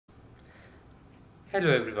Hello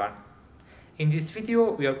everyone. In this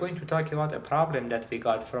video, we are going to talk about a problem that we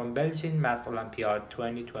got from Belgian Math Olympiad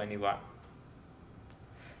 2021.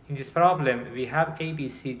 In this problem, we have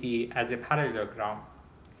ABCD as a parallelogram.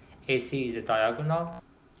 AC is a diagonal,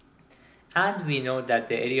 and we know that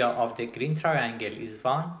the area of the green triangle is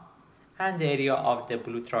 1 and the area of the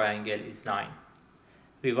blue triangle is 9.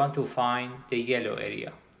 We want to find the yellow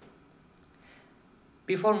area.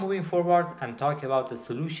 Before moving forward and talk about the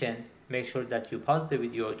solution, make sure that you pause the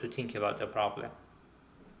video to think about the problem.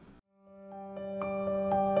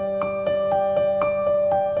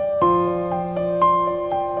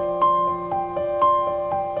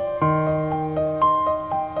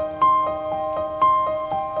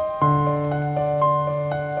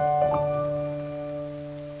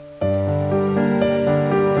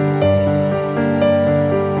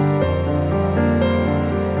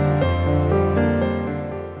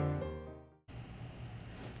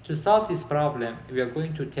 To solve this problem, we are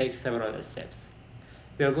going to take several steps.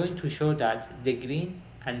 We are going to show that the green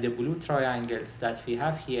and the blue triangles that we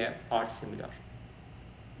have here are similar.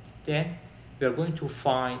 Then we are going to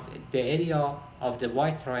find the area of the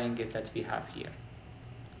white triangle that we have here.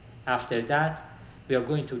 After that, we are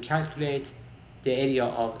going to calculate the area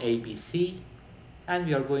of ABC, and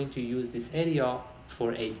we are going to use this area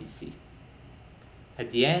for ADC.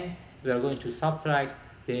 At the end, we are going to subtract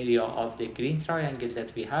the area of the green triangle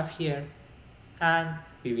that we have here, and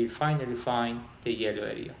we will finally find the yellow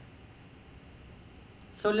area.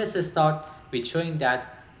 So let's start with showing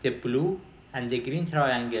that the blue and the green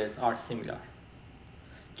triangles are similar.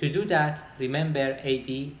 To do that, remember AD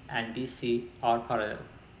and BC are parallel,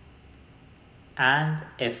 and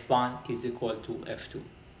F1 is equal to F2.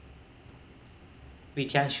 We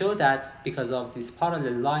can show that because of these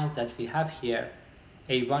parallel lines that we have here,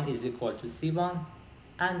 A1 is equal to C1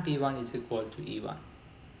 and B1 is equal to E1.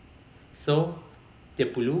 So the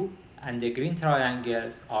blue and the green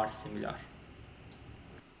triangles are similar.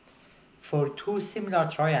 For two similar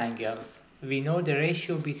triangles, we know the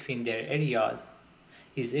ratio between their areas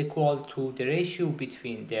is equal to the ratio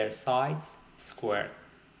between their sides squared.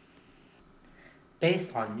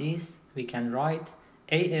 Based on this, we can write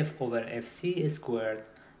AF over FC squared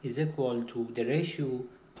is equal to the ratio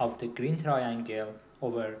of the green triangle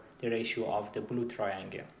over the ratio of the blue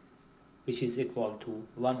triangle, which is equal to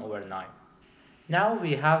 1 over 9. Now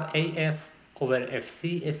we have AF over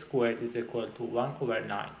FC squared is equal to 1 over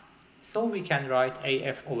 9. So we can write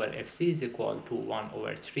AF over FC is equal to 1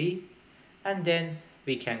 over 3, and then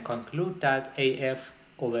we can conclude that AF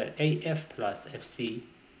over AF plus FC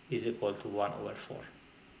is equal to 1 over 4.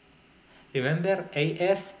 Remember,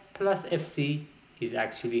 AF plus FC is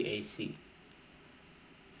actually AC.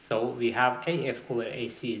 So we have AF over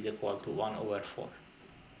AC is equal to 1 over 4.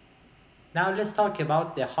 Now let's talk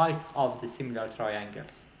about the heights of the similar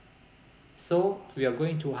triangles. So we are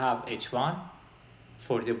going to have H1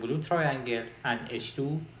 for the blue triangle and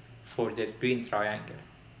H2 for the green triangle.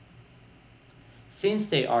 Since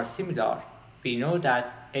they are similar, we know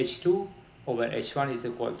that H2 over H1 is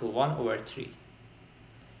equal to 1 over 3.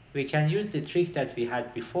 We can use the trick that we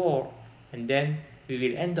had before, and then we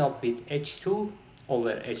will end up with H2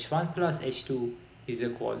 over H1 plus H2 is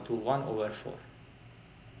equal to 1 over 4.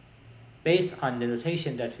 Based on the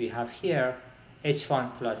notation that we have here,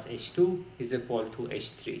 H1 plus H2 is equal to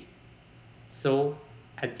H3. So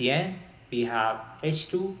at the end, we have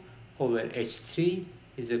H2 over H3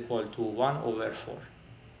 is equal to 1 over 4.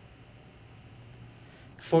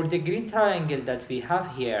 For the green triangle that we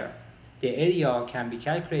have here, the area can be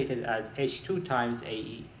calculated as H2 times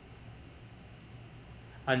AE.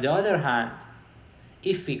 On the other hand,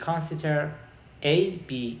 if we consider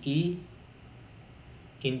ABE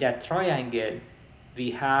in that triangle, we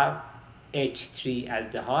have H3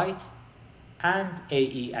 as the height and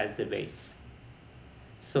AE as the base.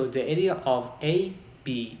 So the area of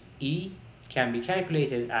ABE can be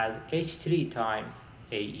calculated as H3 times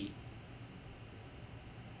AE.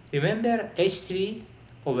 Remember, H3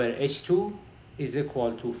 over H2 is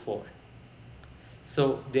equal to 4.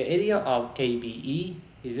 So the area of ABE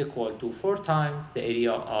is equal to 4 times the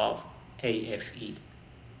area of AFE.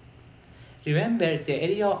 Remember, the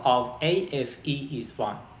area of AFE is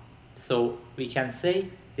 1. So we can say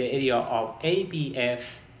the area of ABF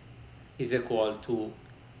is equal to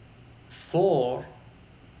 4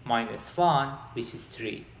 minus 1, which is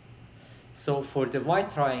 3. So for the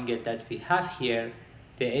white triangle that we have here,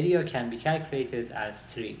 the area can be calculated as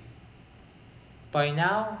 3. By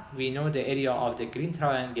now, we know the area of the green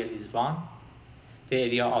triangle is 1, the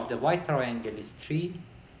area of the white triangle is 3,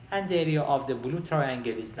 and the area of the blue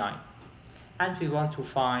triangle is 9. And we want to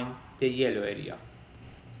find the yellow area.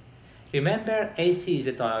 Remember, AC is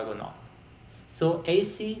a diagonal. So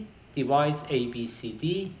AC divides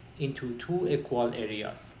ABCD into two equal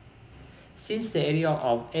areas. Since the area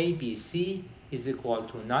of ABC is equal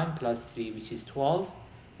to 9 plus 3, which is 12,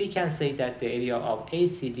 we can say that the area of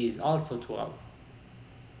ACD is also 12.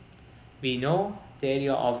 We know the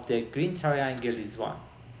area of the green triangle is 1.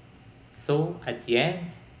 So at the end,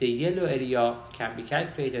 the yellow area can be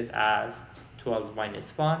calculated as 12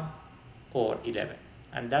 minus 1 or 11.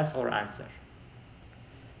 And that's our answer.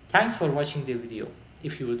 Thanks for watching the video.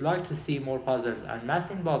 If you would like to see more puzzles and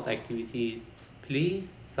math involved activities,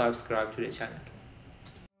 please subscribe to the channel.